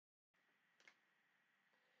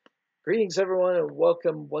Greetings, everyone, and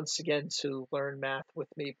welcome once again to Learn Math with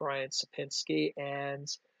me, Brian Sapinski. And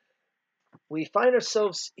we find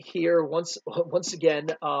ourselves here once again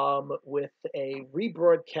with a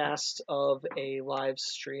rebroadcast of a live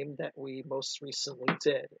stream that we most recently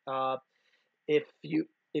did. If you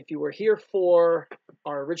were here for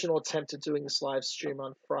our original attempt at doing this live stream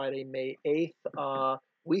on Friday, May 8th,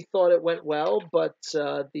 we thought it went well, but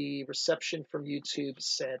the reception from YouTube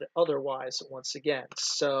said otherwise once again.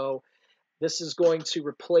 So this is going to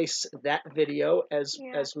replace that video as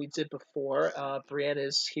we did before. Brianna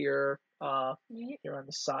is here here on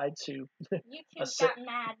the side to YouTube got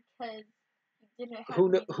mad because you didn't have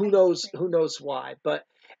who knows why. But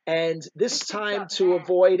and this time to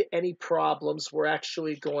avoid any problems, we're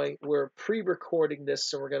pre-recording this,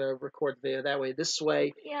 so we're gonna record the video that way. This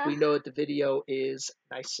way we know that the video is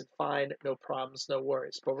nice and fine, no problems, no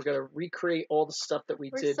worries. But we're gonna recreate all the stuff that we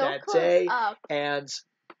did that day and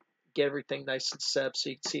get everything nice and set up so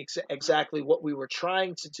you can see exactly what we were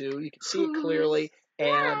trying to do. You can see it clearly,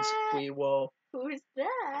 and we will... Who's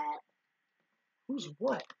that? Who's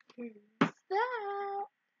what? Who's that?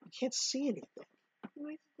 You can't see anything.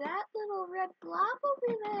 Who's that little red blob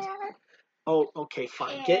over there? Oh, okay,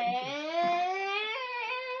 fine. It's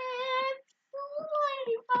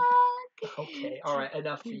Ladybug. Okay, all right,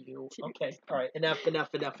 enough for you. Okay, all right, enough.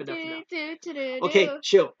 Okay,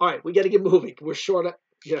 chill. All right, we got to get moving. We're short of...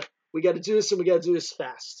 Yeah. We got to do this, and we got to do this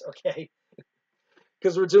fast, okay?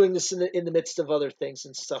 Because we're doing this in the midst of other things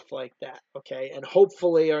and stuff like that, okay? And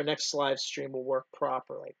hopefully our next live stream will work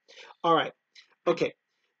properly. All right, okay.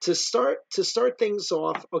 To start things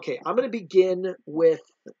off, okay, I'm going to begin with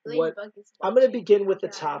the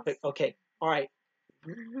topic. Okay, all right.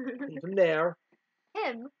 Leave him there.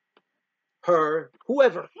 Him. Her.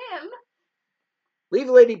 Whoever. Him. Leave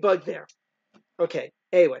Ladybug there. Okay.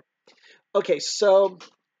 Anyway. Okay. So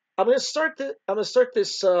I'm gonna start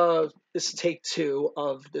this take two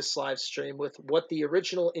of this live stream with what the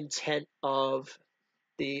original intent of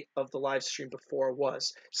the live stream before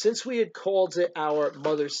was. Since we had called it our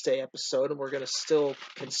Mother's Day episode, and we're gonna still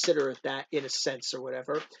consider it that in a sense or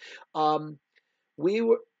whatever, we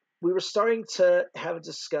were starting to have a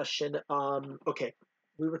discussion. Okay,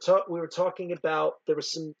 we were talking about, there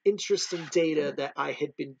was some interesting data that I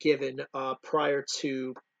had been given prior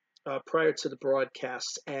to the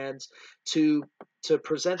broadcast, and to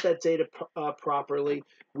present that data properly,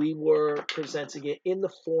 we were presenting it in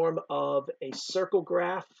the form of a circle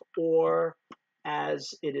graph, or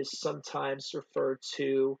as it is sometimes referred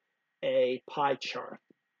to, a pie chart.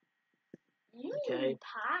 Okay.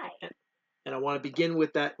 Pie. And I want to begin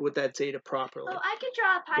with that data properly. Oh, I could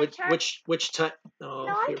draw a pie chart. Which type? Oh,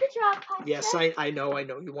 no, I could draw a pie chart. Yes, I know.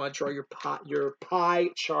 You want to draw your pie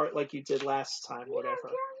chart like you did last time, whatever.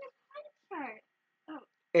 Pie chart. Oh.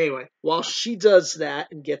 Anyway, while she does that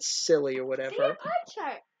and gets silly or whatever. See a pie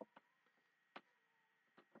chart.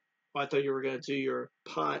 Well, I thought you were gonna do your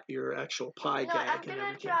actual pie gag. I'm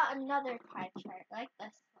gonna draw another pie chart like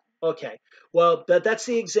this one. Okay. Well, that's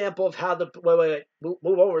the example of how the wait. Move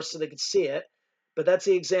over so they can see it. But that's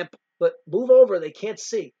the example. But move over, they can't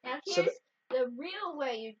see. Now here's the real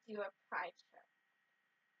way you do a pie chart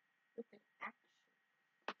with an actual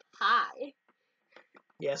pie.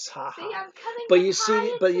 Yes, haha. See, I'm cutting But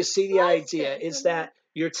you see the idea is that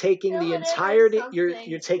you're taking the entirety.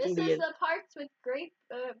 You're taking this is the parts with grape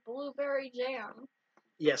blueberry jam.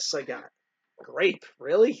 Yes, I got it. Grape,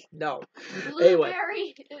 really? No.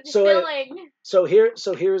 Blueberry filling. So here's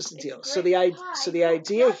the deal. So the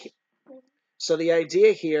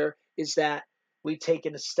idea here is that we take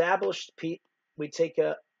an established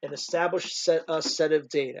an established set of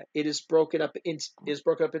data. It is broken up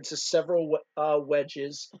into several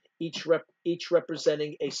wedges, each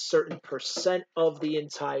representing a certain percent of the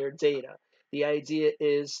entire data. The idea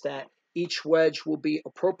is that each wedge will be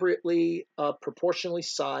appropriately proportionally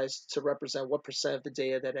sized to represent what percent of the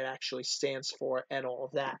data that it actually stands for, and all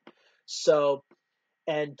of that. So,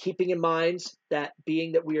 and keeping in mind that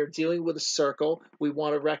being that we are dealing with a circle, we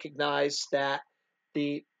want to recognize that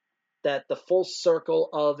the full circle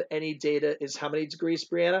of any data is how many degrees,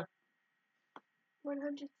 Brianna?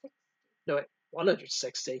 160. No, wait,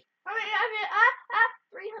 160.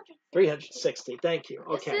 360. 360. Thank you.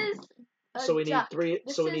 Okay. This is so we need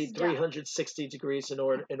 360 degrees in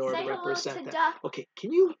order to represent that. Okay,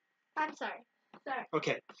 can you? I'm sorry.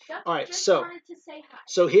 Okay. Duck all right. Just so wanted to say hi.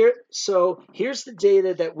 Here's the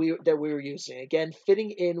data that we were using, again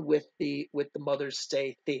fitting in with the Mother's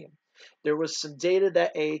Day theme. There was some data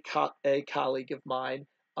that a colleague of mine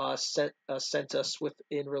sent us with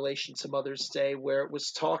in relation to Mother's Day, where it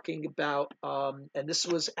was talking about and this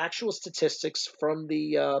was actual statistics from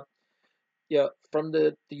the from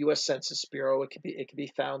the U.S. Census Bureau. It could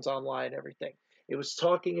be found online and everything. It was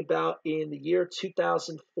talking about in the year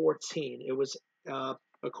 2014. It was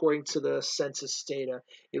according to the census data.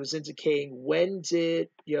 It was indicating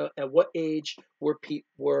at what age were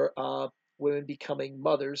women becoming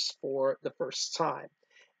mothers for the first time.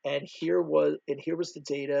 And here was the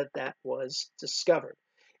data that was discovered.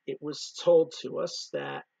 It was told to us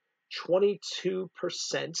that 22%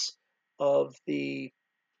 of the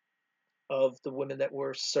women that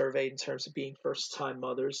were surveyed in terms of being first time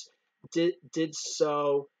mothers did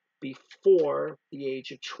so before the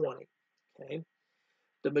age of 20. Okay.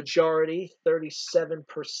 The majority,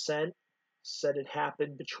 37%, said it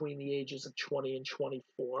happened between the ages of 20 and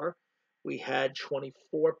 24. We had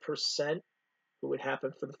 24% who would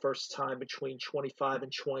happen for the first time between 25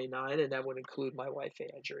 and 29, and that would include my wife,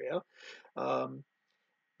 Andrea.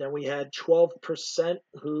 Then we had 12%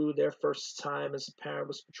 who their first time as a parent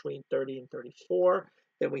was between 30 and 34.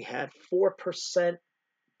 Then we had 4%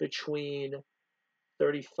 between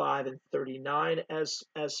 35 and 39 as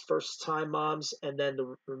first time moms, and then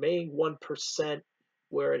the remaining 1%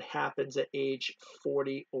 where it happens at age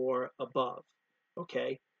 40 or above.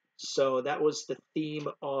 Okay, so that was the theme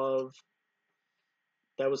of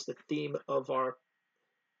our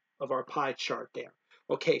pie chart there.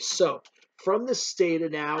 Okay, so from this data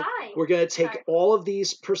now, we're going to take all of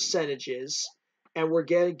these percentages and we're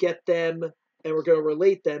going to get them and we're going to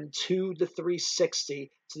relate them to the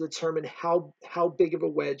 360 to determine how big of a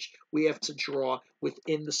wedge we have to draw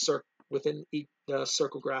within the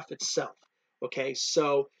circle graph itself. Okay,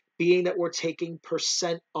 so being that we're taking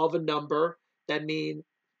percent of a number, that means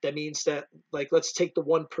that, like, let's take the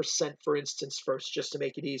 1% for instance first, just to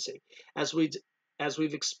make it easy. As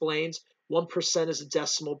we've explained, 1% as a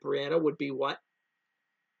decimal, Brianna, would be what?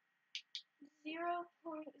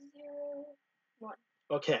 0.01.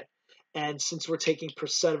 Okay. And since we're taking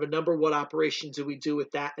percent of a number, what operation do we do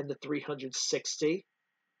with that in the 360?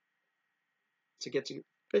 To get to...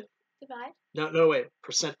 Divide? No, wait.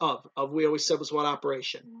 Percent of. Of, we always said, was what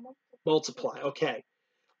operation? Multiply. Okay.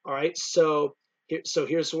 All right. So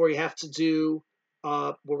here's where we have to do...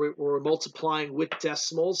 where we're multiplying with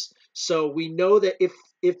decimals. So we know that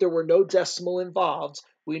if there were no decimal involved,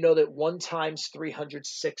 we know that 1 times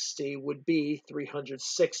 360 would be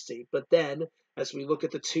 360. But then, as we look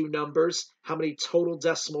at the two numbers, how many total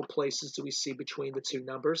decimal places do we see between the two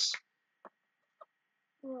numbers?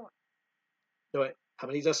 1. No, wait. How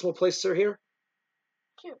many decimal places are here?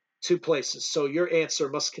 2. 2 places. So your answer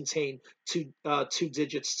must contain two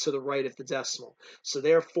digits to the right of the decimal. So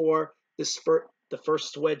therefore, the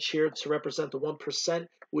first wedge here to represent the 1%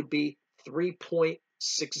 would be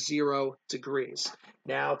 3.60 degrees.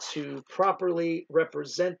 Now, to properly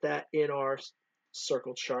represent that in our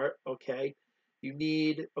circle chart, okay, you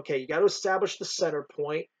got to establish the center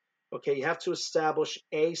point. Okay, you have to establish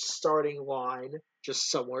a starting line just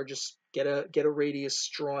somewhere. Just get a radius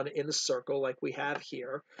drawn in the circle like we have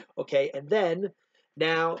here. Okay, and then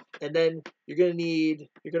you're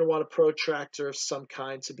gonna want a protractor of some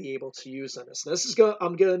kind to be able to use on this.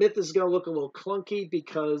 I'm gonna admit this is gonna look a little clunky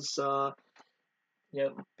because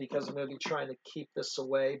because I'm gonna be trying to keep this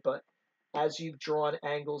away. But as you've drawn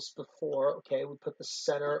angles before, okay, we put the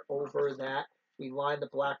center over that. We line the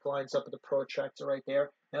black lines up with the protractor right there.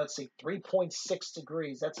 Now let's see, 3.6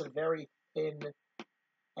 degrees. That's a very thin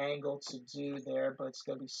angle to do there, but it's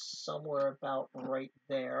going to be somewhere about right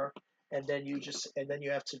there. And then you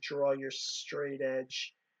have to draw your straight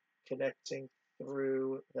edge connecting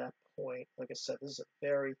through that point. Like I said, this is a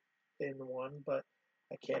very thin one, but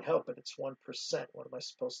I can't help it. It's 1%. What am I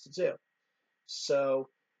supposed to do? So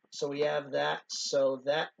we have that. So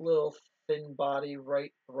that little thin body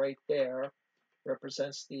right there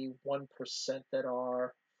represents the 1% that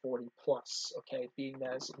are 40 plus. Okay, being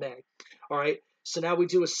that as it may. All right. So now we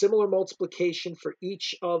do a similar multiplication for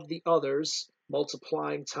each of the others,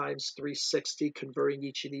 multiplying times 360, converting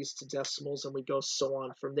each of these to decimals, and we go so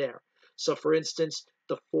on from there. So for instance,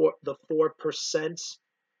 the 4%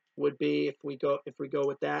 would be, if we go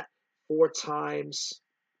with that, 4 times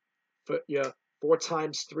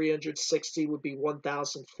 360 would be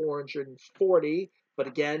 1,440. But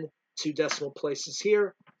again, 2 decimal places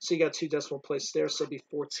here. So you got 2 decimal places there, so it'd be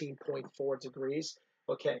 14.4 degrees.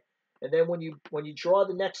 Okay. And then when you draw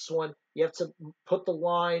the next one, you have to put the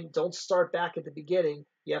line, don't start back at the beginning.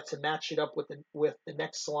 You have to match it up with the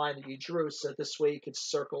next line that you drew, so this way you can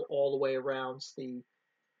circle all the way around the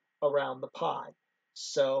pie.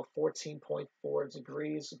 So 14.4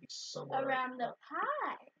 degrees would be somewhere around the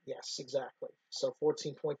pie. Yes, exactly. So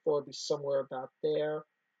 14.4 would be somewhere about there.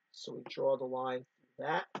 So we draw the line through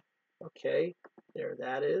that. Okay, there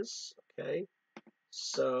that is. Okay,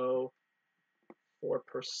 so 4%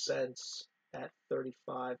 at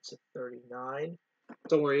 35 to 39.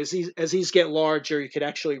 Don't worry, as these get larger, you could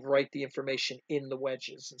actually write the information in the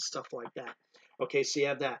wedges and stuff like that. Okay, so you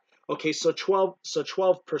have that. Okay, so 12%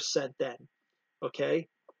 then. Okay,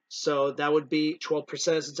 so that would be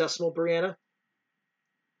 12% as a decimal, Brianna?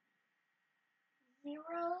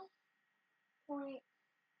 0.12.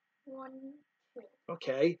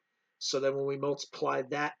 Okay, so then when we multiply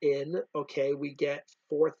that in, okay, we get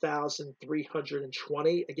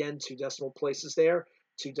 4,320. Again, 2 decimal places there,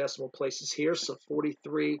 2 decimal places here, so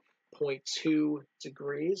 43.2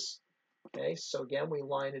 degrees. Okay, so again, we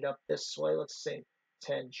line it up this way. Let's see,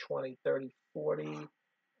 10, 20, 30, 40,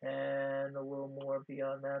 and a little more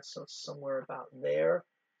beyond that, so it's somewhere about there.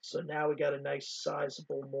 So now we got a nice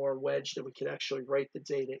sizable more wedge that we can actually write the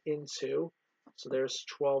data into. So there's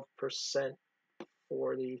 12%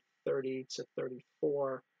 for the 30 to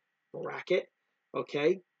 34 bracket.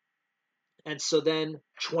 Okay. And so then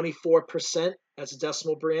 24% as a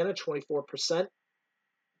decimal, Brianna, 24%.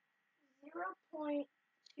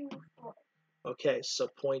 0.24. Okay, so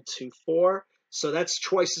 0.24. So that's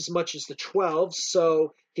twice as much as the 12.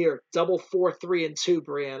 So here, double 4, 3, and 2,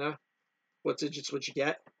 Brianna. What digits would you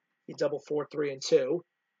get? You double 4, 3, and 2.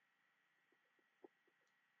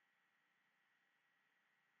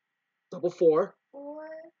 Double 4. 4.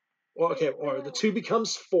 Well, okay, or the 2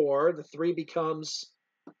 becomes 4, the 3 becomes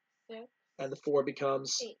 6, and the 4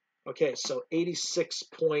 becomes 8. Okay, so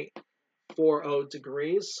 86.40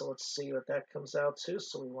 degrees. So let's see what that comes out to.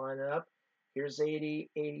 So we line it up. Here's 80,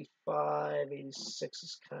 85, 86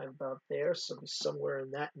 is kind of about there. So it'll be somewhere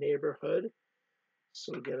in that neighborhood.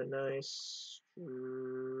 So we get a nice,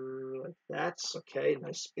 like that. Okay,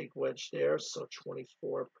 nice big wedge there. So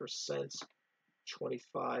 24%,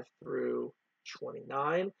 25 through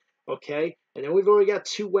 29. Okay, and then we've already got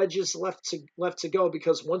 2 wedges left to go,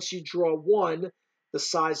 because once you draw one, the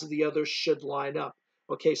size of the other should line up.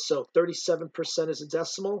 Okay, so 37% is a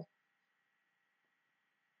decimal.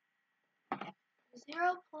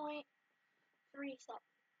 0.37.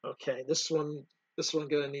 Okay, this one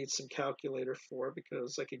gonna need some calculator for,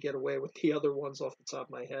 because I could get away with the other ones off the top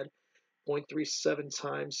of my head. 0.37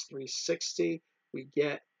 times 360, we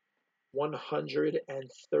get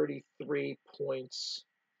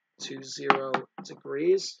 133.20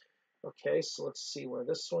 degrees. Okay, so let's see where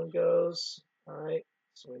this one goes. All right,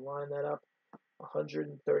 so we line that up.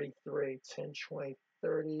 133, 10, 20,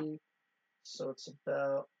 30. So it's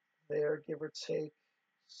about there, give or take,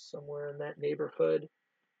 somewhere in that neighborhood.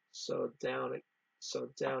 So down it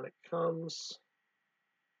comes,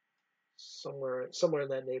 somewhere in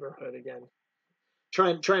that neighborhood again.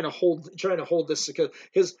 Trying to hold this,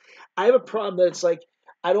 because I have a problem that it's like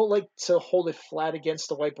I don't like to hold it flat against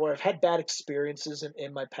the whiteboard. I've had bad experiences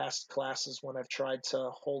in my past classes when I've tried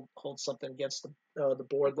to hold something against the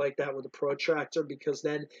board like that with a protractor, because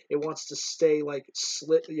then it wants to stay like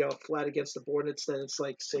flat against the board. And it's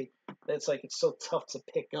so tough to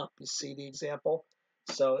pick up. You see the example,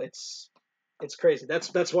 so it's crazy.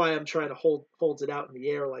 That's why I'm trying to hold it out in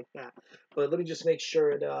the air like that. But let me just make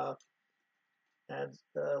sure it and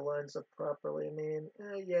lines up properly. I mean,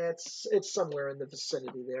 yeah, it's somewhere in the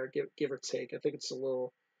vicinity there, give or take. I think it's a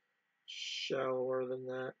little shallower than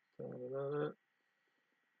that.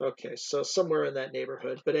 Okay, so somewhere in that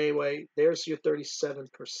neighborhood. But anyway, there's your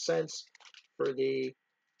 37% for the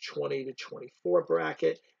 20 to 24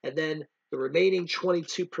 bracket. And then the remaining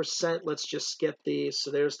 22%, let's just get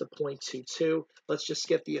so there's the 0.22. Let's just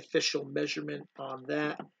get the official measurement on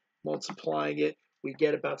that. Multiplying it, we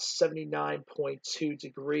get about 79.2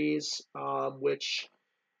 degrees, which,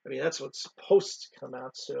 I mean, that's what's supposed to come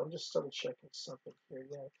out to. I'm just double checking something here.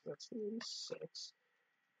 Yeah, that's the 86.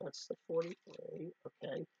 That's the 43.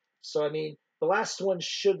 Okay. So, I mean, the last one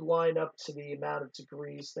should line up to the amount of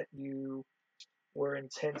degrees that you were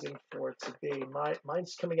intending for it to be.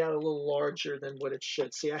 Mine's coming out a little larger than what it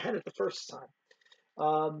should. See, I had it the first time.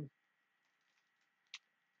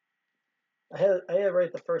 I had it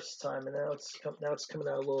right the first time, and now it's coming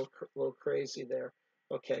out a little crazy there.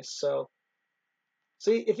 Okay, so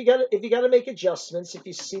see, if you got to make adjustments, if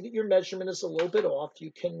you see that your measurement is a little bit off,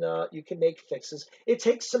 you can make fixes. It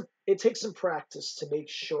takes some practice to make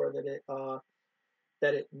sure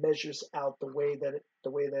that it measures out the way that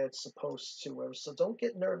it's supposed to. So don't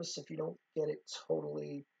get nervous if you don't get it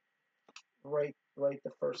totally right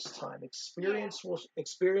the first time. Experience will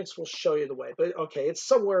show you the way. But okay, it's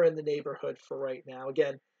somewhere in the neighborhood for right now.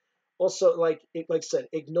 Again, also like I said,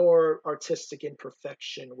 ignore artistic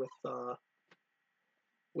imperfection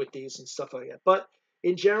with these and stuff like that. But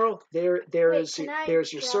in general, there's your draw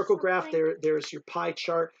circle graph, something? there's your pie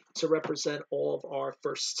chart to represent all of our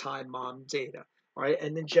first time data. All right,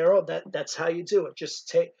 and in general, that's how you do it.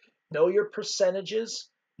 Just know your percentages,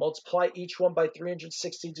 multiply each one by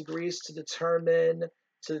 360 degrees to determine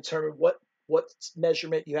what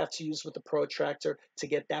measurement you have to use with the protractor to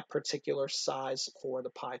get that particular size for the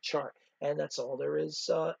pie chart. And that's all there is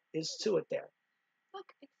to it there. Look,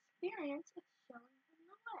 experience is showing them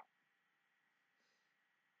the way.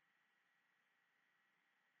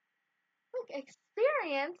 Look,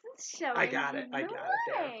 experience is showing I got it. them I the got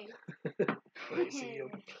way. it there. Crazy you.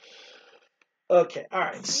 Okay, all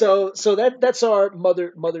right. So that's our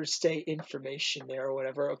Mother's Day information there or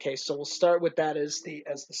whatever. Okay, so we'll start with that as the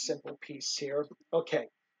simple piece here. Okay,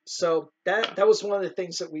 so that was one of the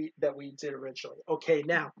things that we did originally. Okay,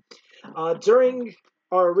 now during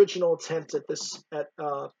our original attempt at this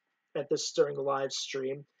during the live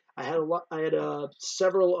stream, I had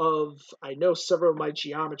several of my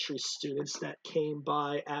geometry students that came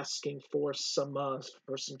by asking for some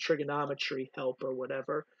trigonometry help or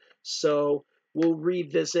whatever. So we'll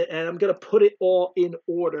revisit, and I'm going to put it all in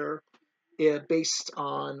order based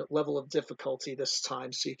on level of difficulty this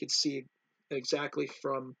time, so you can see exactly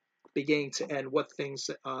from beginning to end what things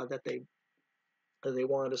that they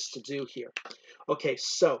wanted us to do here. Okay,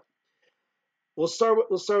 so we'll start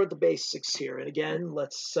with the basics here, and again,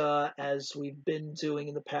 let's as we've been doing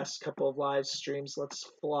in the past couple of live streams, let's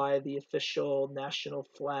fly the official national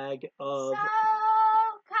flag of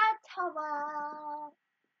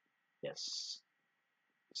yes,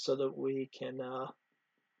 so that we can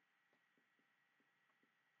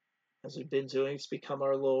as we've been doing, it's become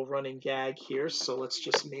our little running gag here, so let's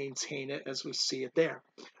just maintain it as we see it there.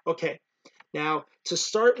 Okay, now to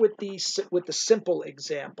start with the simple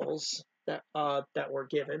examples that were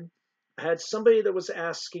given, I had somebody that was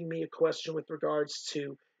asking me a question with regards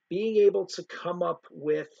to being able to come up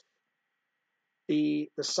with the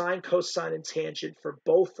sine, cosine, and tangent for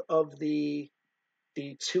both of the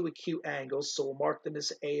two acute angles. So we'll mark them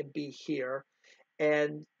as A and B here.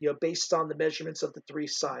 And based on the measurements of the three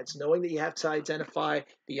sides, knowing that you have to identify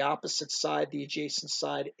the opposite side, the adjacent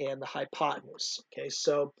side, and the hypotenuse. Okay,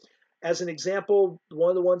 so as an example, one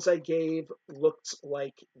of the ones I gave looked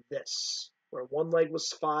like this, where one leg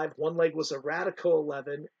was 5, one leg was a radical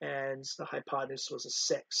 11, and the hypotenuse was a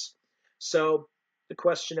 6. So the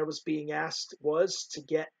question that was being asked was to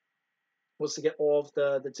get all of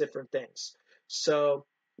the different things. So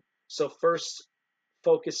first,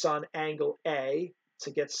 focus on angle A to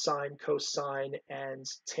get sine, cosine, and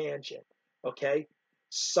tangent. Okay,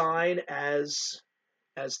 sine, as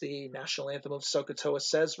the national anthem of SOHCAHTOA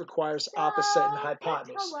says, requires opposite and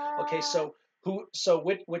hypotenuse. Okay, so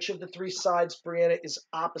which of the three sides, Brianna, is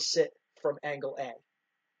opposite from angle A?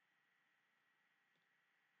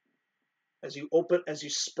 As you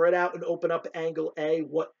spread out and open up angle A,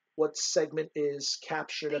 what segment is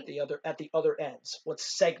captured at the other ends? What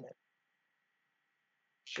segment?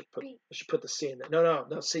 I should put the C in there. No.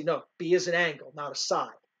 C, no. B is an angle, not a side.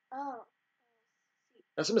 Oh.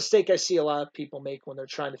 That's a mistake I see a lot of people make when they're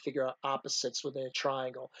trying to figure out opposites within a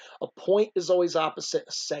triangle. A point is always opposite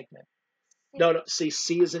a segment. C. No. See,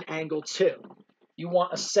 C is an angle too. You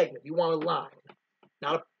want a segment. You want a line.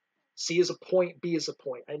 Not a. C is a point. B is a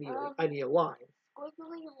point. I need a line.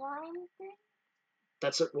 Squiggly line thing.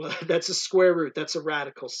 That's a square root. That's a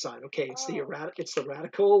radical sign. Okay, it's the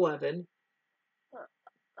radical 11.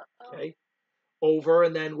 Okay, over,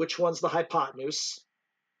 and then which one's the hypotenuse?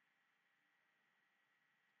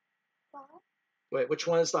 5. Wait, which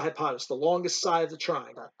one is the hypotenuse? The longest side of the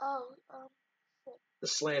triangle. 6. The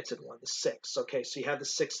slanted one, the 6. Okay, so you have the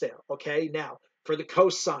 6 there. Okay, now for the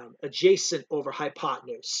cosine, adjacent over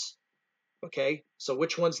hypotenuse. Okay, so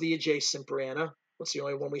which one's the adjacent, Brianna? What's the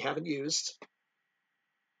only one we haven't used?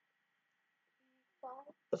 5.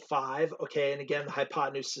 The 5. Okay, and again, the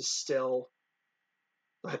hypotenuse is still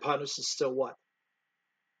what?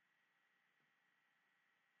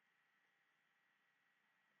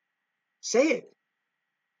 Say it.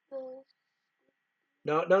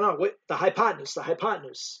 No. Wait, the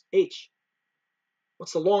hypotenuse. H.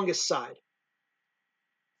 What's the longest side?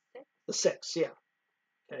 6. The 6, yeah.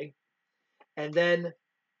 Okay. And then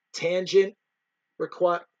tangent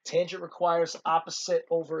requires opposite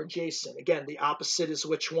over adjacent. Again, the opposite is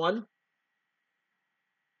which one?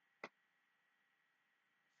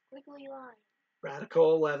 Squiggly line.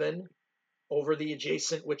 Radical 11 over the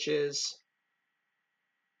adjacent, which is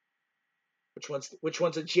which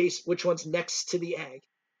one's adjacent? Which one's next to the egg?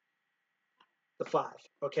 The 5.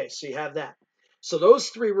 Okay, so you have that. So those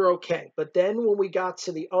three were okay. But then when we got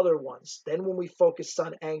to the other ones, then when we focused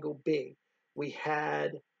on angle B, we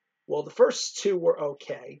had, well, the first two were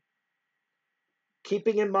okay.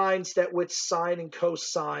 Keeping in mind that with sine and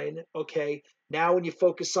cosine, okay, now when you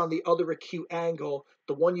focus on the other acute angle,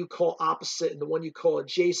 the one you call opposite and the one you call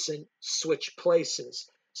adjacent switch places.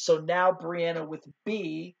 So now, Brianna, with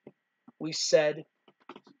B, we said,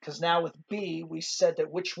 because now with B, we said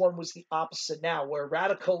that which one was the opposite now, where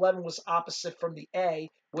radical 11 was opposite from the A,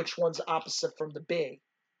 which one's opposite from the B?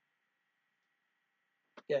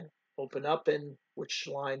 Again, open up, and which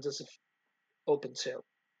line does it open to?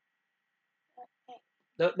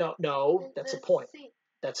 No, that's a point.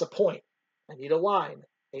 That's a point. I need a line.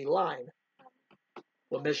 A line.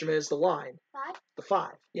 What measurement is the line? 5. The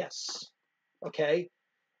 5, yes. Okay,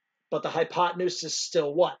 but the hypotenuse is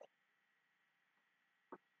still what?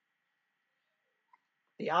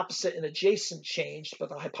 The opposite and adjacent changed, but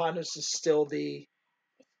the hypotenuse is still the...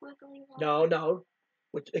 No.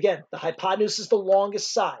 Which, again, the hypotenuse is the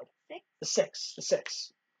longest side. 6. The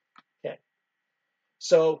 6. Okay.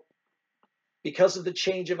 So, because of the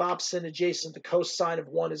change of opposite and adjacent, the cosine of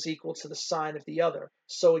one is equal to the sine of the other.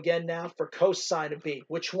 So again now, for cosine of B,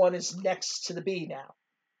 which one is next to the B now?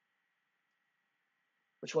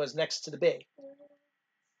 Which one is next to the B?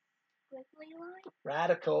 Squiggly line?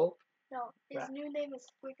 Radical. No, his new name is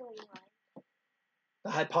squiggly line.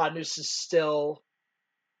 The hypotenuse is still...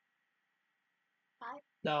 5?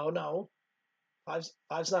 No.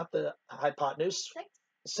 Five's not the hypotenuse. 6?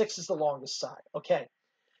 6 is the longest side. Okay.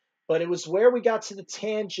 But it was where we got to the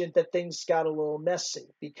tangent that things got a little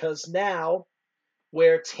messy, because now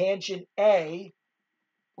where tangent A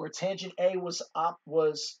was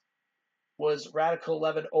radical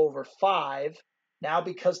 11 over 5, now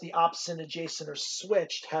because the opposite and adjacent are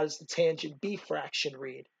switched, how does the tangent B fraction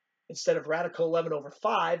read? Instead of radical 11 over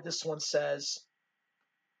 5, this one says...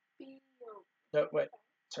 B over... No, wait,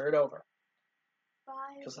 turn it over. 5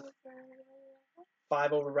 over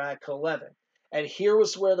 5 over radical 11. And here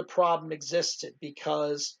was where the problem existed,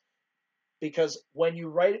 because when you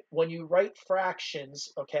write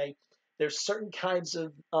fractions, okay, there's certain kinds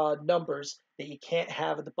of numbers that you can't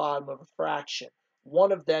have at the bottom of a fraction.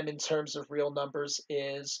 One of them, in terms of real numbers,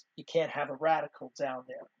 is you can't have a radical down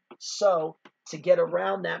there. So to get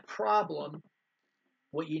around that problem,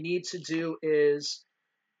 what you need to do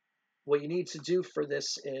for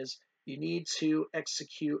this is you need to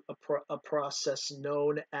execute a process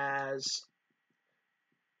known as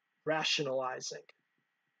rationalizing.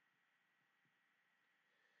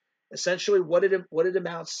 Essentially, what it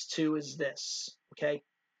amounts to is this. Okay.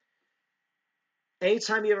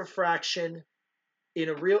 Anytime you have a fraction in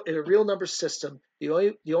a real number system, the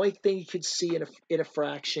only thing you could see in a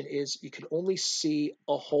fraction is you can only see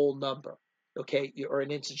a whole number. Okay, or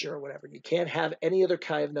an integer or whatever. You can't have any other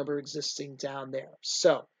kind of number existing down there.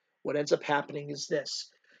 So what ends up happening is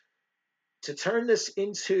this. To turn this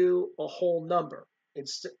into a whole number,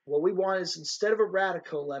 what we want is, instead of a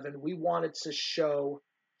radical 11, we want it to show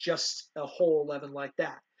just a whole 11 like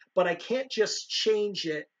that. But I can't just change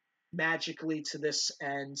it magically to this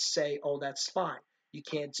and say, oh, that's fine. You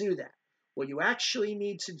can't do that. What you actually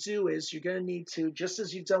need to do is you're going to need to, just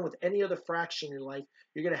as you've done with any other fraction in your life,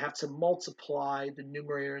 you're going to have to multiply the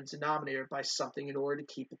numerator and denominator by something in order to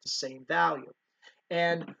keep it the same value.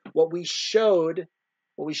 And what we showed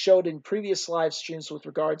in previous live streams with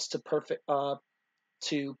regards to perfect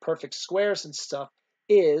squares and stuff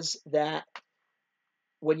is that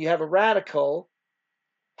when you have a radical,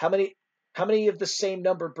 how many of the same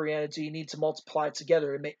number, Brianna, do you need to multiply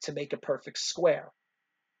together to make a perfect square?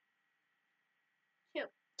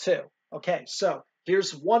 2. Okay, so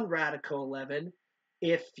here's one radical 11.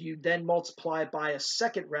 If you then multiply by a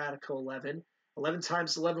second radical 11, 11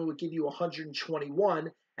 times 11 would give you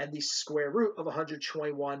 121, and the square root of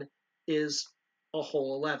 121 is a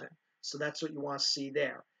whole 11. So that's what you want to see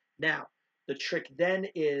there. Now, the trick then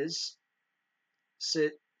is,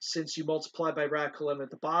 since you multiply by radical 11 at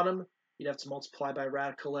the bottom, you'd have to multiply by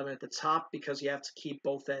radical 11 at the top, because you have to keep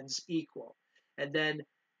both ends equal. And then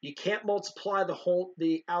you can't multiply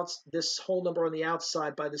this whole number on the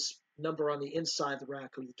outside by this number on the inside of the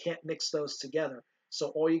radical. You can't mix those together. So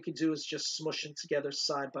all you can do is just smush them together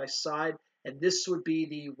side by side, and this would be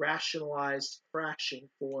the rationalized fraction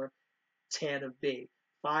for tan of B,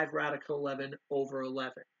 5 radical 11 over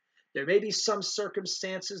 11. There may be some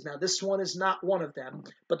circumstances, now this one is not one of them,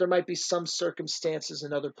 but there might be some circumstances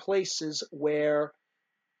in other places where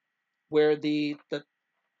the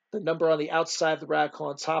number on the outside of the radical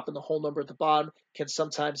on top and the whole number at the bottom can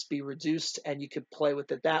sometimes be reduced, and you could play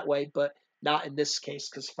with it that way, but not in this case,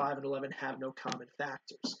 because 5 and 11 have no common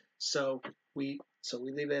factors. So we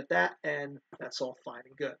leave it at that, and that's all fine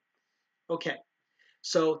and good. Okay,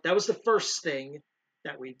 So that was the first thing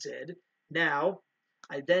that we did. Now,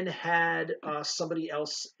 I then had somebody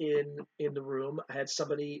else in the room. I had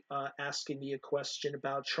somebody asking me a question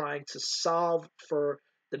about trying to solve for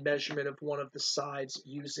the measurement of one of the sides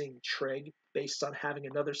using trig based on having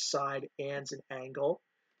another side and an angle.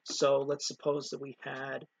 So let's suppose that we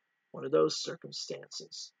had one of those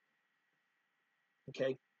circumstances.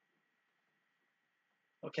 Okay.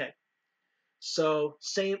 Okay. So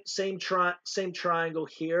same triangle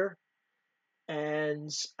here. And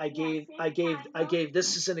I gave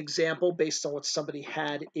this as an example based on what somebody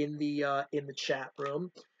had in the chat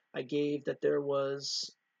room. I gave that there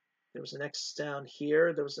was an X down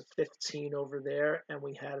here, there was a 15 over there, and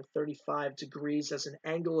we had a 35 degrees as an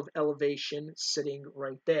angle of elevation sitting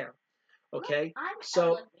right there. Okay, I'm so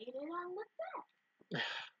elevated on the back.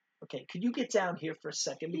 okay, could you get down here for a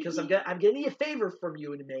second because I'm getting a favor from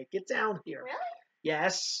you to make. Get down here. Really?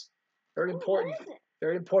 Yes. Very important. What is it?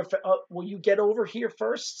 Very important. Will you get over here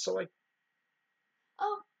first? So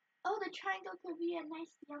Oh, the triangle could be a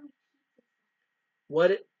nice yummy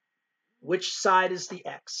pizza. Which side is the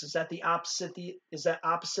x? Is that the opposite? Is that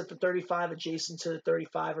opposite the 35, adjacent to the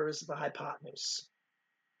 35, or is it the hypotenuse?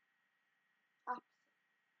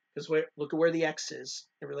 Because look at where the x is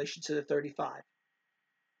in relation to the 35.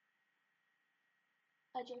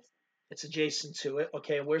 Adjacent. It's adjacent to it.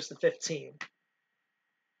 Okay, and where's the 15?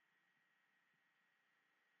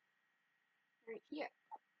 Right here.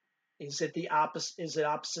 Is it the opposite? Is it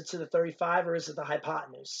opposite to the 35, or is it the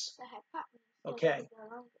hypotenuse? The hypotenuse. Okay.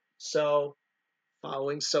 So,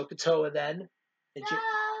 following SOHCAHTOA then,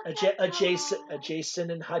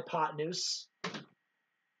 adjacent and hypotenuse.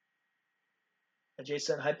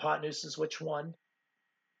 Adjacent and hypotenuse is which one?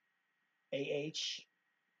 AH.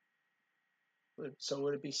 So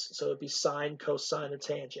it'd be sine, cosine, and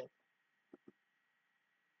tangent.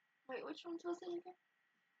 Wait, which one's was it again?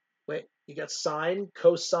 Wait, you got sine,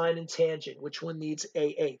 cosine, and tangent. Which one needs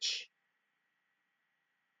AH?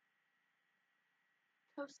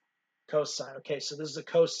 Cosine. Okay, so this is a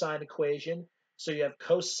cosine equation. So you have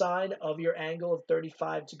cosine of your angle of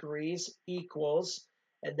 35 degrees equals,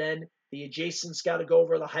 and then the adjacent's got to go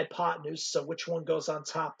over the hypotenuse. So which one goes on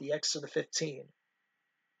top, the x or the 15?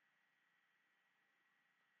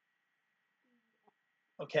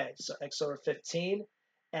 Okay, so x over 15.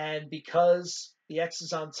 And because the x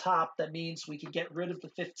is on top, that means we can get rid of the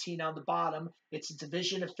 15 on the bottom. It's a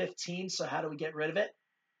division of 15, so how do we get rid of it?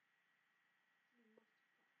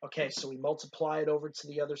 Okay, so we multiply it over to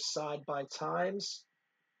the other side by times.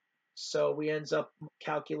 So we end up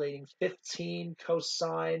calculating 15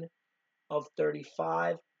 cosine of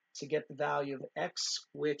 35 to get the value of x,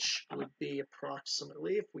 which would be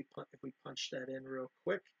approximately, if we punch that in real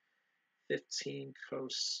quick, 15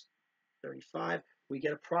 cos 35, we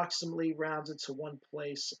get approximately rounded to one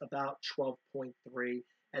place about 12.3,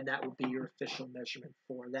 and that would be your official measurement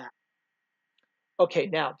for that. Okay,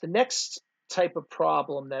 now the next type of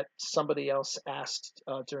problem that somebody else asked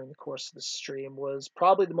during the course of the stream was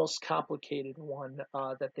probably the most complicated one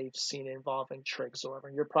that they've seen involving trigs,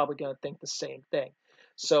 however. You're probably going to think the same thing.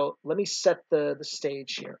 So let me set the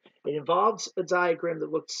stage here. It involves a diagram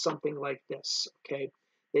that looked something like this, okay?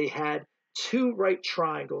 They had two right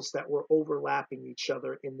triangles that were overlapping each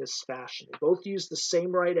other in this fashion. They both used the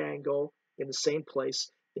same right angle in the same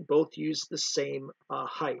place. They both used the same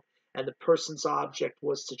height. And the person's object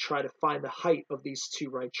was to try to find the height of these two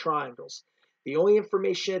right triangles. The only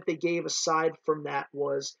information that they gave aside from that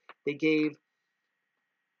was they gave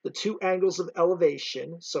the two angles of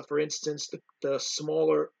elevation. So for instance, the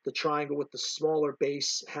triangle with the smaller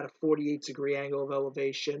base had a 48-degree angle of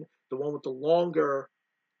elevation. The one with the longer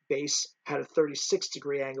base had a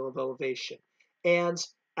 36-degree angle of elevation. And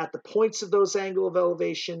at the points of those angle of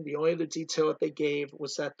elevation, the only other detail that they gave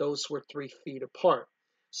was that those were 3 feet apart.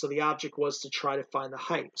 So the object was to try to find the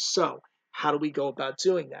height. So how do we go about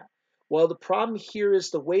doing that? Well, the problem here is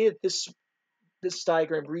the way that this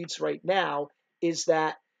diagram reads right now is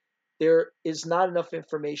that there is not enough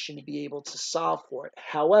information to be able to solve for it.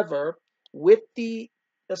 However, with the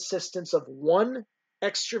assistance of one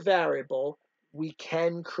extra variable, we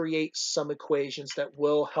can create some equations that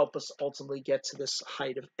will help us ultimately get to this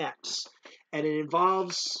height of x. And it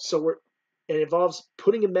involves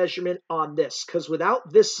putting a measurement on this, because without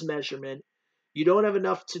this measurement, you don't have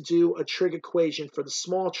enough to do a trig equation for the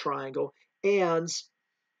small triangle, and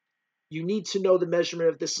you need to know the measurement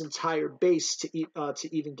of this entire base to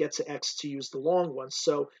even get to x to use the long one.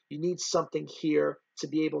 So you need something here to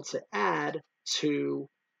be able to add to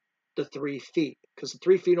the 3 feet, because the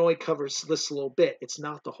 3 feet only covers this little bit. It's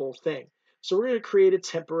not the whole thing. So we're going to create a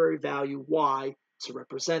temporary value y to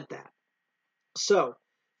represent that. So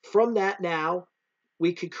from that now,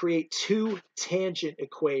 we could create two tangent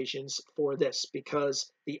equations for this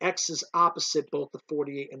because the x is opposite both the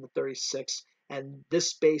 48 and the 36, and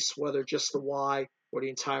this base, whether just the y or the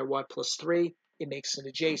entire y plus 3, it makes an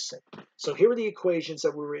adjacent. So here are the equations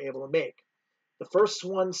that we were able to make. The first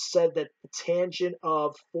one said that the tangent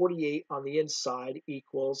of 48 on the inside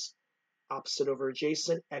equals opposite over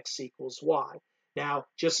adjacent, x equals y. Now,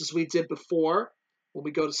 just as we did before, when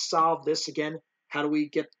we go to solve this again, how do we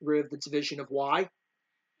get rid of the division of y?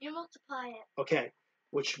 You multiply it. Okay,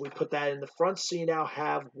 which we put that in the front, so you now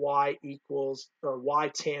have y equals, or y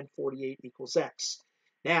tan 48 equals x.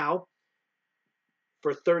 Now,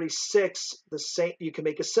 for 36, the same, you can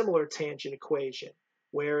make a similar tangent equation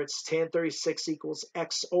where it's tan 36 equals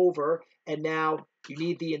x over, and now you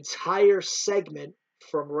need the entire segment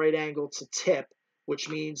from right angle to tip, which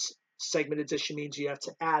means segment addition means you have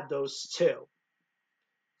to add those two.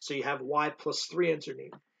 So you have y plus 3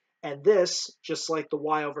 underneath. And this, just like the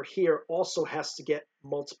y over here, also has to get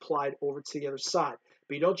multiplied over to the other side.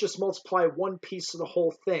 But you don't just multiply one piece of the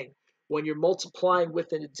whole thing. When you're multiplying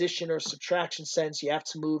with an addition or subtraction sense, you have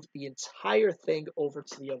to move the entire thing over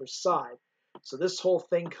to the other side. So this whole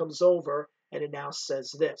thing comes over, and it now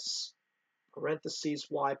says this, parentheses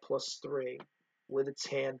y plus 3 with a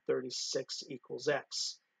tan 36 equals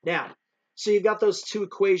x. Now, so you've got those two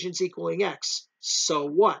equations equaling x. So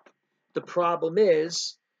what? The problem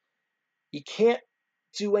is you can't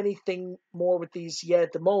do anything more with these yet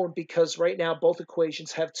at the moment because right now both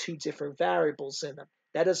equations have two different variables in them.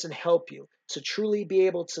 That doesn't help you. To truly be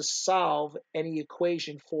able to solve any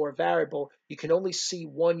equation for a variable, you can only see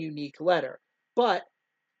one unique letter. But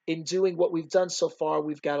in doing what we've done so far,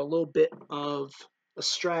 we've got a little bit of a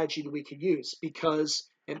strategy that we could use because,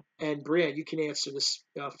 and Brianne, you can answer this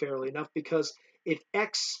fairly enough, because if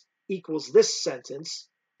x equals this sentence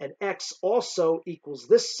and x also equals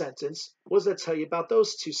this sentence, what does that tell you about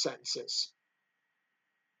those two sentences?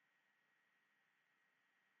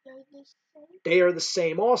 They're the same. They are the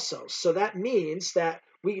same also. So that means that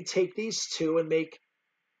we can take these two and make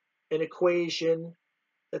an equation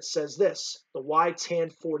that says this: the y tan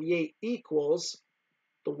 48 equals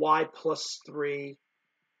the y plus 3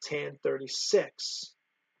 tan 36.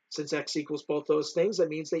 Since x equals both those things, that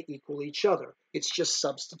means they equal each other. It's just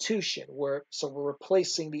substitution. So we're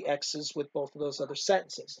replacing the x's with both of those other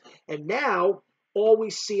sentences. And now, all we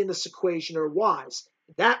see in this equation are y's.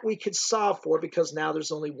 That we could solve for because now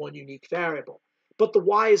there's only one unique variable. But the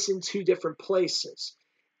y is in two different places.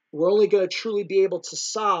 We're only going to truly be able to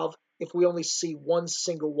solve if we only see one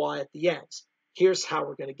single y at the end. Here's how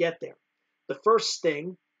we're going to get there. The first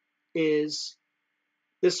thing is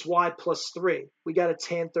this y plus 3. We got a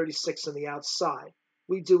tan 36 on the outside.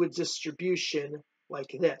 We do a distribution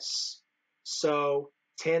like this. So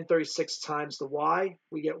tan 36 times the y,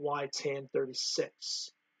 we get y tan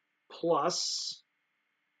 36. Plus,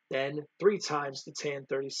 then 3 times the tan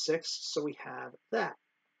 36, so we have that.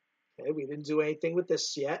 Okay, we didn't do anything with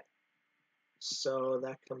this yet. So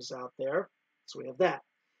that comes out there. So we have that.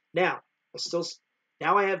 Now,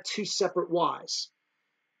 now I have two separate y's.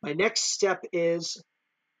 My next step is,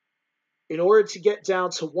 in order to get down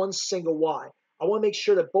to one single y, I want to make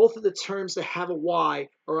sure that both of the terms that have a y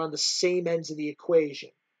are on the same ends of the equation.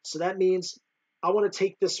 So that means I want to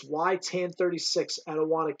take this y tan 36 and I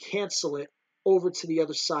want to cancel it over to the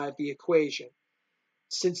other side of the equation.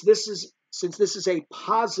 Since this is a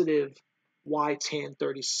positive y tan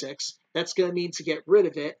 36, that's going to mean to get rid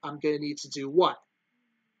of it, I'm going to need to do what?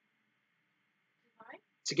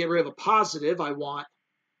 To get rid of a positive, I want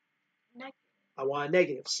a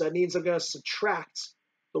negative. So that means I'm going to subtract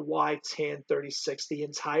the y tan 36, the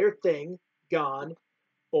entire thing gone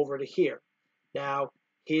over to here. Now,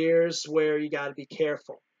 here's where you got to be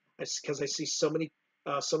careful, because I see so many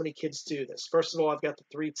kids do this. First of all, I've got the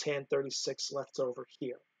 3 tan 36 left over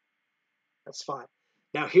here. That's fine.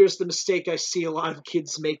 Now, here's the mistake I see a lot of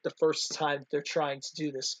kids make the first time they're trying to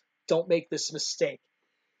do this. Don't make this mistake.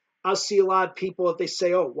 I'll see a lot of people, if they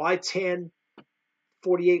say, oh, y tan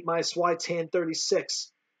 48 minus y tan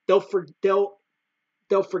 36, they'll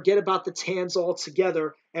forget about the tans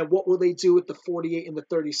altogether, and what will they do with the 48 and the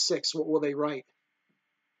 36? What will they write?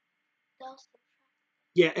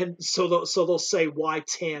 Yeah, and so they'll say y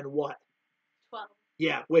tan what? 12.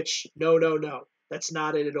 Yeah, which no, that's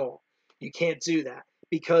not it at all. You can't do that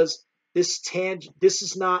because this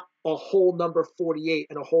is not a whole number 48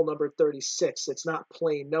 and a whole number 36. It's not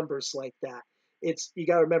plain numbers like that. You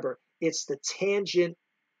got to remember, it's the tangent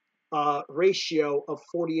ratio of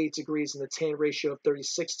 48 degrees and the tan ratio of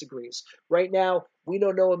 36 degrees. Right now, we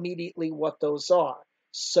don't know immediately what those are,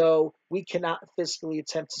 so we cannot physically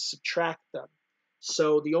attempt to subtract them.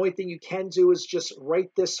 So the only thing you can do is just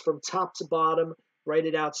write this from top to bottom, write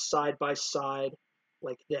it out side by side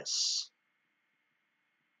like this.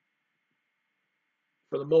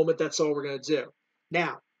 For the moment, that's all we're going to do.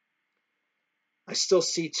 Now, I still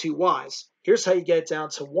see two y's. Here's how you get it down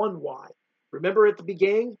to one y. Remember at the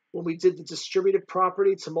beginning when we did the distributive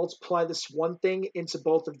property to multiply this one thing into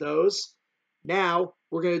both of those? Now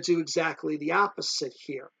we're going to do exactly the opposite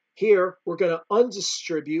here. Here we're going to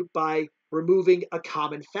undistribute by removing a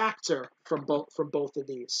common factor from both of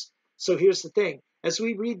these. So here's the thing. As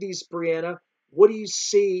we read these, Brianna, what do you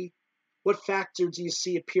see? What factor do you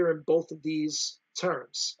see appear in both of these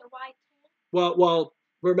terms? The y. Well,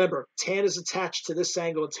 remember, tan is attached to this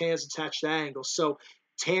angle and tan is attached to that angle. So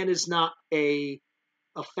tan is not a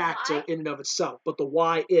factor Y? in and of itself, but the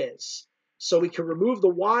y is. So we can remove the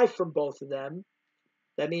y from both of them.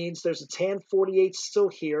 That means there's a tan 48 still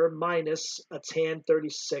here minus a tan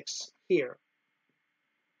 36 here.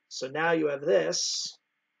 So now you have this.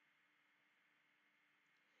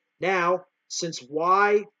 Now, since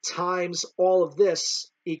y times all of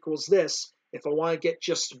this equals this, if I want to get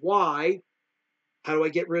just y, how do I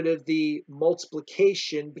get rid of the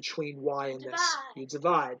multiplication between y and this? You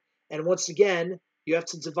divide. And once again, you have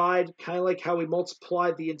to divide kind of like how we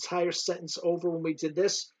multiplied the entire sentence over when we did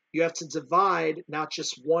this. You have to divide not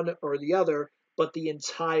just one or the other, but the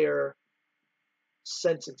entire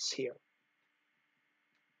sentence here.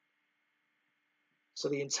 So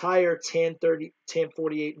the entire tan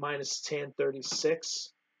 48 minus tan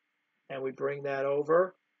 36. And we bring that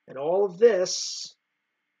over. And all of this,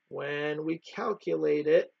 when we calculate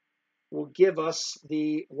it, will give us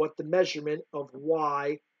what the measurement of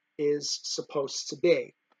y is supposed to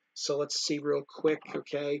be. So let's see real quick,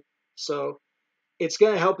 okay? So it's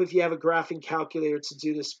going to help if you have a graphing calculator to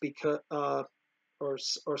do this, because or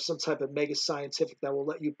some type of mega scientific that will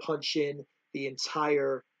let you punch in the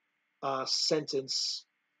entire sentence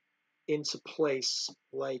into place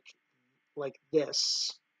like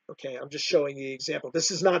this. Okay, I'm just showing you the example.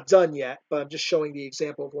 This is not done yet, but I'm just showing the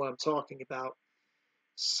example of what I'm talking about.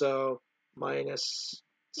 So minus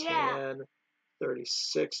tan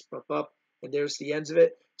 36, and there's the ends of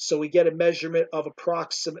it. So we get a measurement of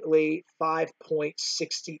approximately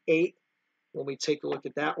 5.68 when we take a look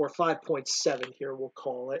at that, or 5.7 here we'll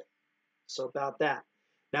call it. So about that.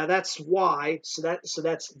 Now that's y, so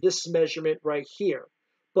that's this measurement right here.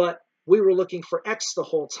 But we were looking for x the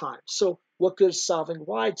whole time. So what does solving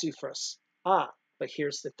y do for us? But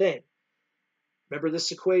here's the thing. Remember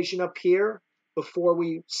this equation up here? Before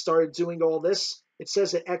we started doing all this, it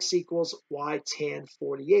says that x equals y tan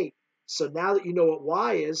 48. So now that you know what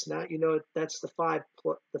y is, now you know that's the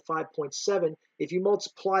 5.7. If you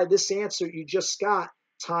multiply this answer you just got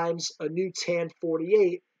times a new tan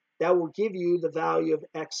 48, that will give you the value of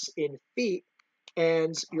x in feet,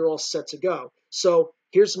 and you're all set to go. So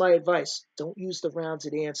here's my advice. Don't use the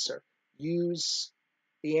rounded answer. Use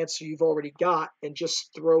the answer you've already got and just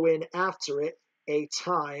throw in after it a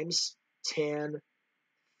times tan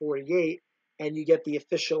 48, and you get the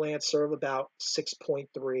official answer of about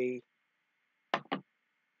 6.3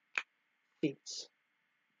 feet.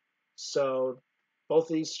 So both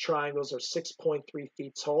of these triangles are 6.3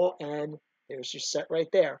 feet tall, and there's your set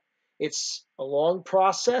right there. It's a long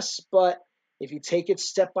process, but if you take it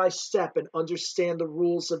step by step and understand the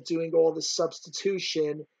rules of doing all this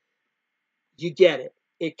substitution, you get it.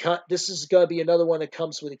 This is going to be another one that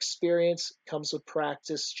comes with experience, comes with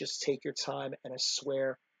practice. Just take your time, and I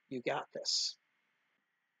swear you got this.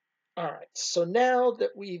 All right, so now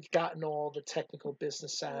that we've gotten all the technical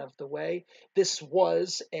business out of the way, this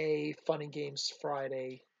was a Fun and Games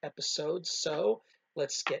Friday episode, so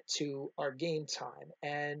let's get to our game time.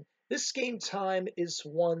 And this game time is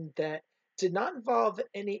one that did not involve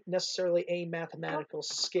necessarily a mathematical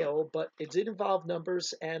skill, but it did involve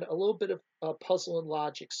numbers and a little bit of puzzle and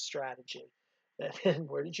logic strategy. And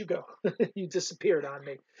where did you go? You disappeared on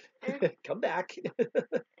me. Come back.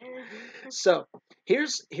 So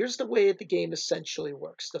here's the way the game essentially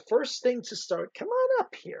works. The first thing to start, come on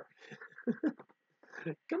up here.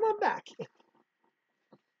 Come on back.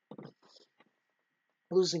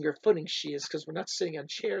 Losing your footing, she is, because we're not sitting on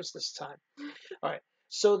chairs this time. All right.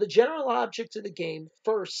 So the general object of the game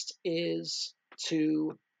first is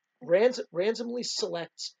to randomly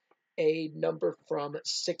select a number from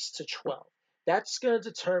 6 to 12. That's going to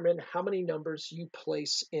determine how many numbers you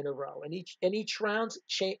place in a row. And each round,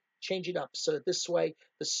 change it up. So this way,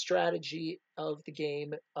 the strategy of the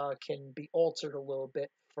game can be altered a little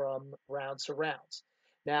bit from round to round.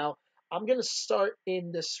 Now, I'm going to start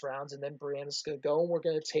in this round, and then Brianna's going to go, and we're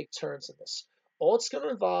going to take turns in this. all it's going to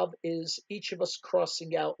involve is each of us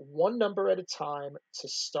crossing out one number at a time to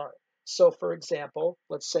start. So for example,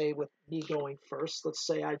 let's say with me going first, let's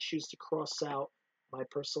say I choose to cross out my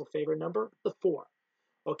personal favorite number, the 4.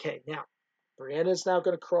 Okay, now Brianna is now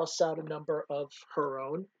going to cross out a number of her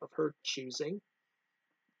own, of her choosing.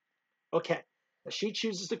 Okay, now she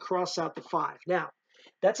chooses to cross out the 5. Now,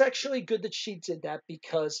 that's actually good that she did that,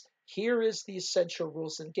 because here is the essential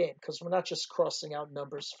rules of the game, because we're not just crossing out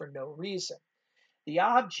numbers for no reason. The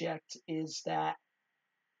object is that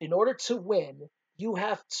in order to win, you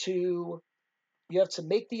have to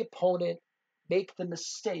make the opponent make the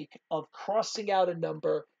mistake of crossing out a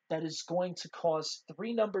number that is going to cause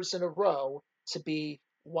 3 numbers in a row to be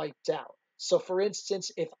wiped out. So for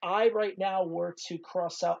instance, if I right now were to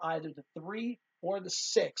cross out either the 3 or the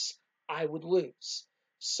 6, I would lose.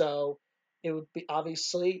 So it would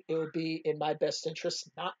be in my best interest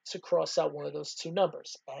not to cross out one of those 2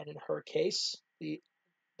 numbers. And in her case,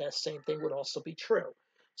 that same thing would also be true.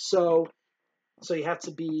 So you have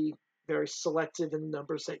to be very selective in the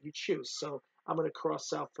numbers that you choose. So I'm going to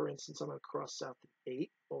cross out, for instance, I'm going to cross out the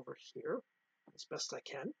 8 over here as best I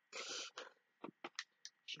can.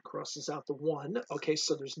 She crosses out the 1. Okay,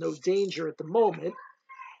 so there's no danger at the moment.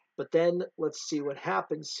 But then let's see what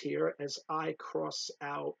happens here as I cross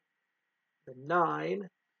out the 9.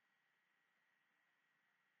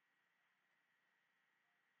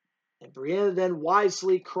 And Brianna then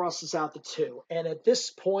wisely crosses out the 2. And at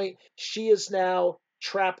this point, she has now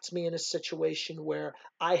trapped me in a situation where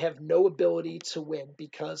I have no ability to win,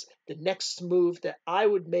 because the next move that I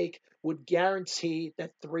would make would guarantee that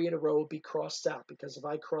 3 in a row would be crossed out. Because if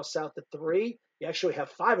I cross out the 3, you actually have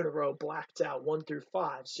 5 in a row blacked out, 1 through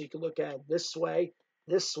 5. So you can look at it this way,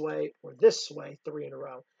 or this way, 3 in a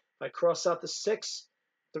row. If I cross out the 6,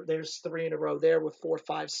 there's 3 in a row there with 4,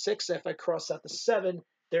 5, 6. And if I cross out the 7,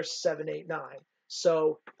 there's 7, 8, 9.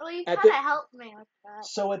 So you kind of helped me with that.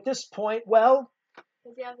 So at this point,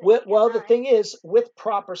 the thing is, with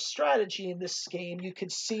proper strategy in this game, you can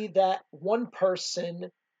see that one person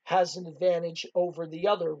has an advantage over the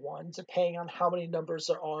other one, depending on how many numbers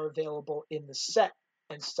are available in the set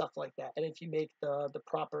and stuff like that. And if you make the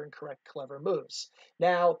proper and correct clever moves.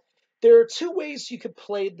 Now, there are 2 ways you could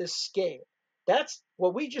play this game. That's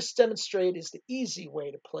what we just demonstrated is the easy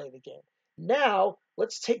way to play the game. Now,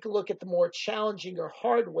 let's take a look at the more challenging or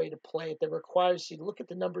hard way to play it that requires you to look at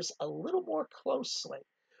the numbers a little more closely.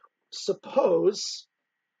 Suppose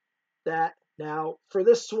that now, for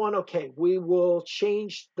this one, okay, we will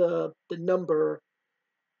change the number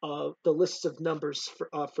of the list of numbers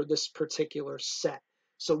for this particular set.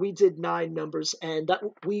 So we did 9 numbers, and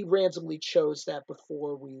we randomly chose that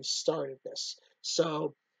before we started this.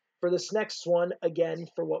 So for this next one, again,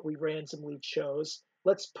 for what we randomly chose,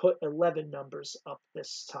 let's put 11 numbers up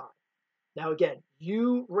this time. Now, again,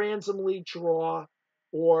 you randomly draw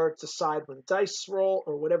or decide with a dice roll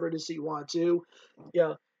or whatever it is that you want to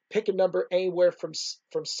do. Pick a number anywhere from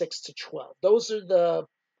 6 to 12. Those are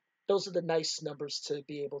the nice numbers to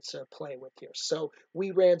be able to play with here. So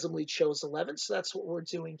we randomly chose 11, so that's what we're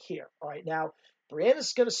doing here. All right, now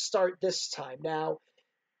Brianna's going to start this time. Now,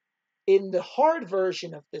 in the hard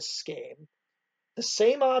version of this game, the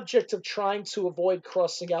same object of trying to avoid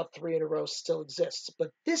crossing out 3 in a row still exists.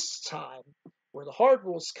 But this time, where the hard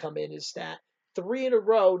rules come in, is that 3 in a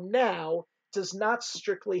row now does not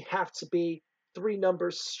strictly have to be 3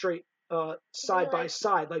 numbers straight side by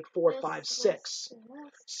side, like 4, 5, 6.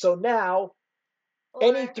 So now,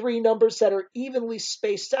 any 3 numbers that are evenly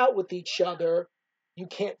spaced out with each other, you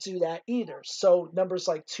can't do that either. So numbers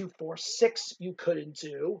like 2, 4, 6 you couldn't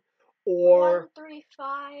do, or 1, 3,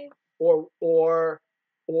 5.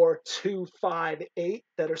 Or 2, 5, 8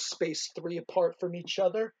 that are spaced 3 apart from each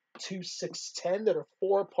other, 2, 6, 10 that are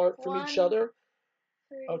 4 apart from each other.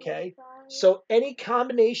 3, okay, 5. So any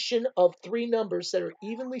combination of 3 numbers that are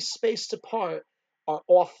evenly spaced apart are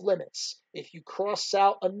off limits. If you cross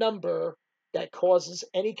out a number that causes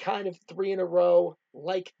any kind of 3 in a row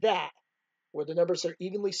like that, where the numbers are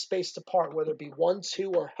evenly spaced apart, whether it be 1,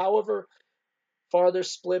 2, or however farther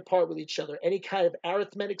split apart with each other, any kind of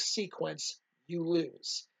arithmetic sequence, you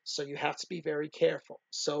lose. So you have to be very careful.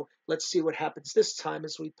 So let's see what happens this time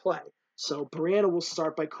as we play. So Brianna will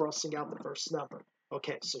start by crossing out the first number.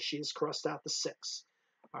 Okay, so she has crossed out the 6.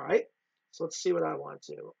 All right, so let's see what I want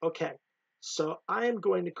to do. Okay, so I am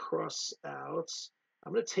going to cross out,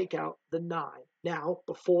 I'm going to take out the 9. Now,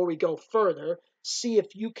 before we go further, see if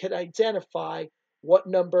you can identify what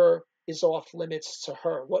number is off limits to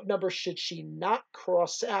her. What number should she not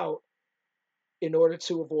cross out in order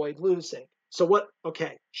to avoid losing? So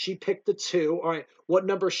okay, she picked the 2. All right, what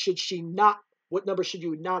number should she not What number should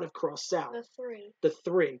you not have crossed out? The 3. The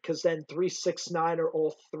 3, because then 3, 6, 9 are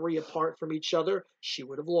all 3 apart from each other. She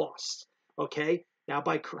would have lost. Okay, now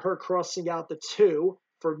by her crossing out the 2,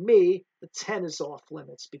 for me, the 10 is off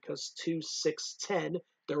limits because 2, 6, 10,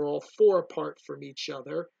 they're all 4 apart from each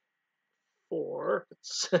other. 4.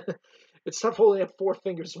 It's tough holding up 4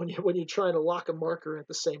 fingers when you're trying to lock a marker at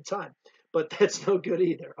the same time, but that's no good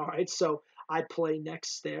either. All right, so I play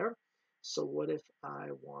next there. So what if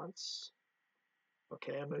I want?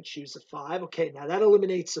 Okay, I'm going to choose a 5. Okay, now that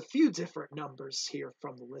eliminates a few different numbers here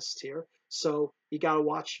from the list here. So you got to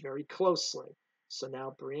watch very closely. So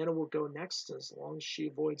now Brianna will go next. As long as she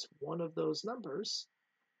avoids one of those numbers,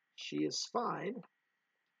 she is fine.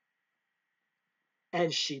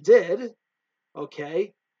 And she did.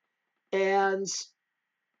 Okay. And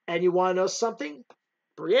you want to know something?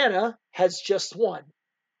 Brianna has just won.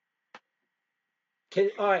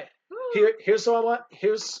 Okay, all right. Here's what I want.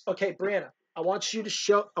 Okay, Brianna. I want you to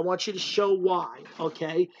show why,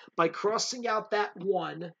 okay? By crossing out that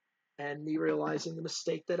 1 and me realizing the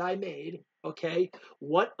mistake that I made, okay?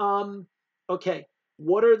 What are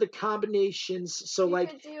the combinations? So You like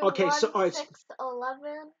could do okay, 1, so all right. 6,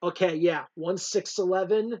 11. Okay, yeah. 1, 6,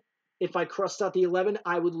 11. If I crossed out the 11,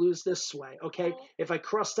 I would lose this way, okay? If I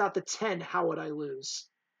crossed out the 10, how would I lose?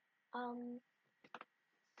 2,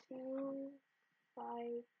 5.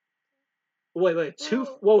 Wait. 2.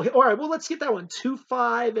 Well, all right. Well, let's get that one. 2,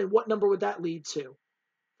 5, and what number would that lead to?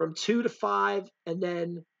 From 2 to 5, and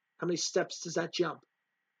then how many steps does that jump?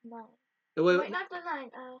 9. Wait, Not the 9.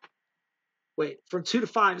 Wait. From 2 to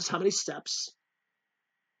 5 is how many steps?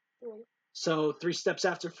 3. So 3 steps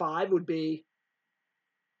after 5 would be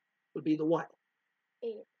the what?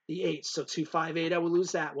 8. The 8. So 2, 5, 8. I would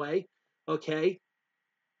lose that way. Okay.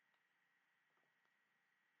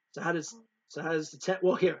 So how does the 10?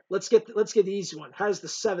 Well, here let's get the easy one. How does the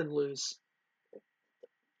 7 lose?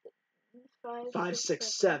 5,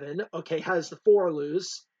 6, 7. Okay. How does the 4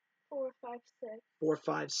 lose? 4, 5, 6. 4,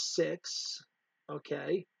 5, 6.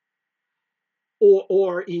 Okay.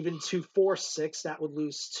 Or even 2, 4, 6. That would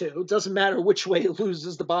lose 2. It doesn't matter which way it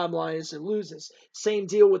loses. The bottom line is it loses. Same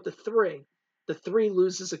deal with the 3. The 3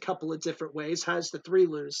 loses a couple of different ways. How does the 3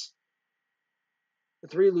 lose? The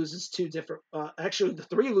 3 loses 2 different. Actually, the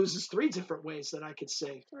 3 loses 3 different ways that I could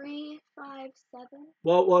say. 3, 5, 7.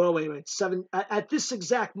 Well, wait. 7 at this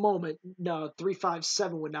exact moment. No, 3, 5,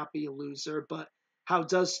 7 would not be a loser. But how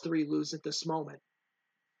does 3 lose at this moment?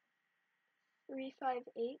 3, 5,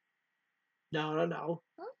 8. No.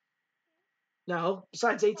 Huh? No.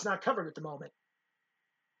 Besides, 8's not covered at the moment.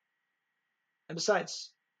 And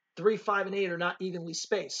besides, 3, 5, and 8 are not evenly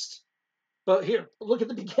spaced. But here, look at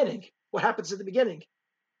the beginning. What happens at the beginning?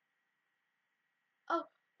 Oh,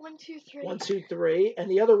 1, 2, 3. 1, 2, 3.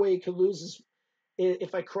 And the other way you could lose is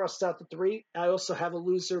if I crossed out the 3. I also have a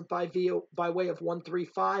loser by way of 1, 3,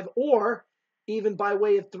 5, or even by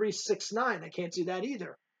way of 3, 6, 9. I can't do that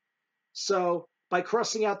either. So by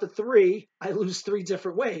crossing out the 3, I lose 3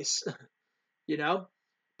 different ways. You know?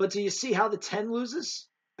 But do you see how the 10 loses?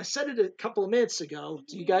 I said it a couple of minutes ago.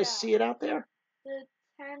 Do you guys see it out there? The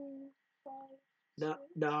 10, 5. No.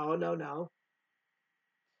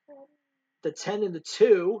 10. The 10 and the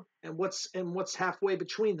 2, and what's halfway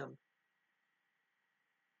between them?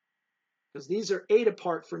 Because these are 8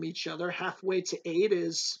 apart from each other. Halfway to 8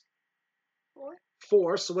 is 4.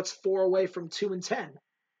 4. So what's 4 away from 2 and 10? 6.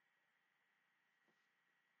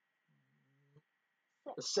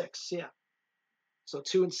 The 6, yeah. So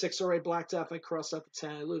 2 and 6 are already blacked out. If I cross out the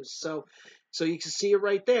 10, I lose. So you can see it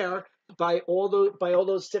right there. By all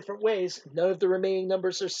those different ways, none of the remaining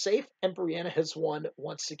numbers are safe, and Brianna has won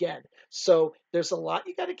once again. So there's a lot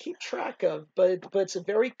you got to keep track of, but it's a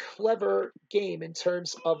very clever game in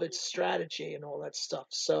terms of its strategy and all that stuff.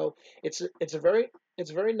 So it's a very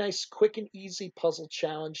nice, quick and easy puzzle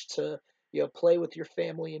challenge to play with your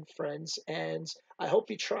family and friends. And I hope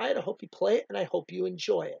you try it. I hope you play it, and I hope you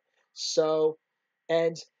enjoy it. So,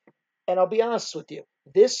 and I'll be honest with you,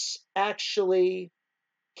 this actually.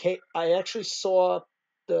 I actually saw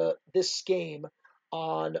this game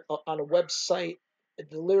on a website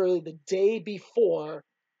literally the day before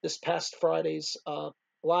this past Friday's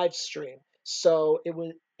live stream. So it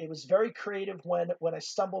was very creative when I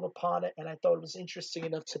stumbled upon it, and I thought it was interesting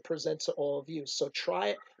enough to present to all of you. So try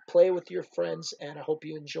it, play with your friends, and I hope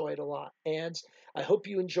you enjoy it a lot. And I hope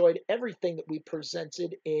you enjoyed everything that we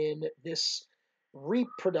presented in this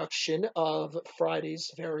reproduction of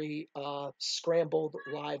Friday's very scrambled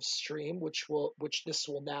live stream, which this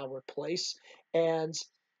will now replace. And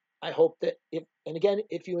I hope that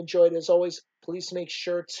if you enjoyed, as always, please make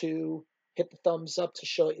sure to hit the thumbs up to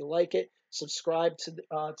show that you like it. Subscribe to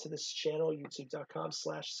this channel,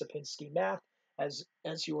 youtube.com/Sapinski Math, as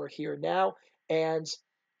you are here now. And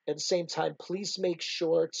at the same time, please make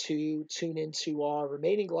sure to tune into our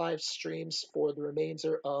remaining live streams for the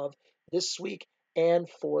remainder of this week and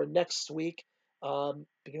for next week,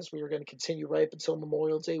 because we are going to continue right up until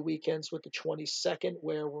Memorial Day weekends with the 22nd,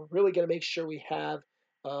 where we're really going to make sure we have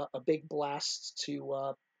a big blast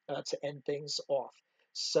to end things off.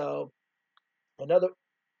 So another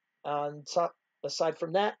on top. Aside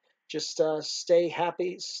from that, just stay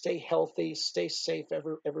happy, stay healthy, stay safe,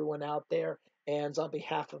 everyone out there. And on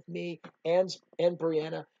behalf of me and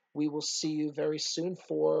Brianna, we will see you very soon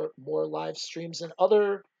for more live streams and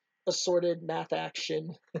other assorted math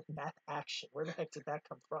action. Math action. Where the heck did that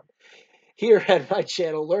come from? Here at my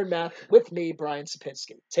channel, Learn Math with me, Brian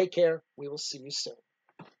Sapinski. Take care. We will see you soon.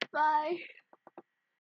 Bye.